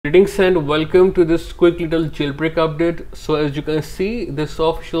Greetings and welcome to this quick little jailbreak update. So as you can see, this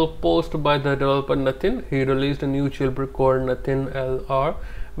official post by the developer Nathan, he released a new jailbreak called NathanLR,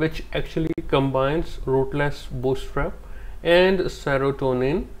 which actually combines rootless Bootstrap and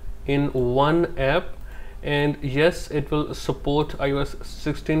Serotonin in one app. And yes, it will support iOS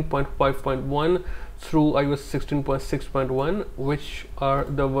 16.5.1 through iOS 16.6.1, which are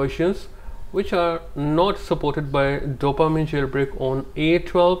the versions which are not supported by Dopamine Jailbreak on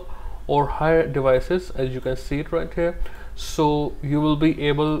A12 or higher devices, as you can see it right here. So you will be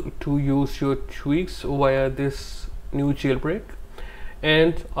able to use your tweaks via this new jailbreak.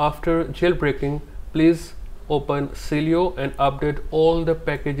 And after jailbreaking, please open Celio and update all the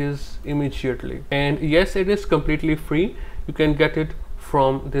packages immediately. And yes, it is completely free. You can get it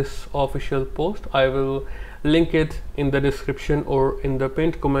from this official post. I will link it in the description or in the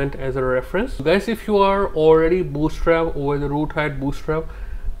pinned comment as a reference. Guys, if you are already Bootstrap or the root height Bootstrap,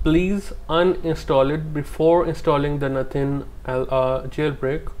 please uninstall it before installing the NathanLR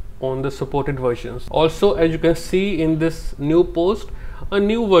Jailbreak on the supported versions. Also, as you can see in this new post, a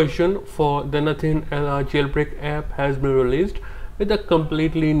new version for the NathanLR Jailbreak app has been released with a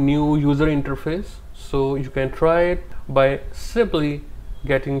completely new user interface. So you can try it by simply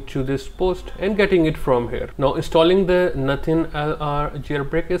getting to this post and getting it from here. Now, installing the NathanLR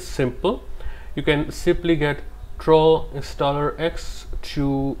Jailbreak is simple. You can simply get troll installer X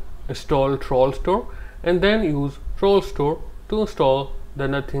to install troll store and then use troll store to install the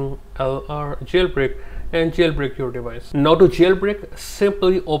NathanLR Jailbreak and jailbreak your device. Now, to jailbreak,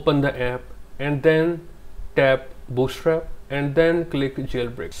 simply open the app and then tap Bootstrap and then click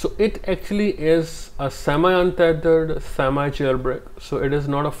jailbreak. So it actually is a semi-untethered semi-jailbreak, so it is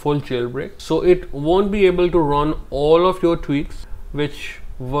not a full jailbreak, so it won't be able to run all of your tweaks which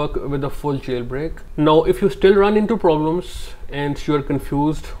work with a full jailbreak. Now, if you still run into problems and you're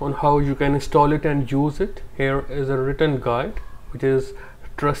confused on how you can install it and use it, here is a written guide which is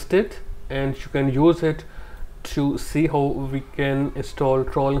trusted and you can use it to see how we can install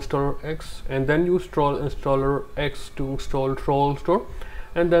troll installer X and then use troll installer X to install troll store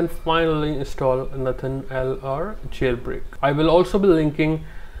and then finally install NathanLR Jailbreak. I will also be linking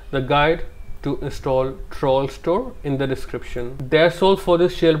the guide to install troll store in the description. That's all for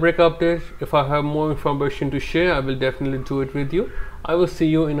this jailbreak update. If I have more information to share, I will definitely do it with you. I will see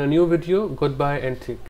you in a new video. Goodbye and take care.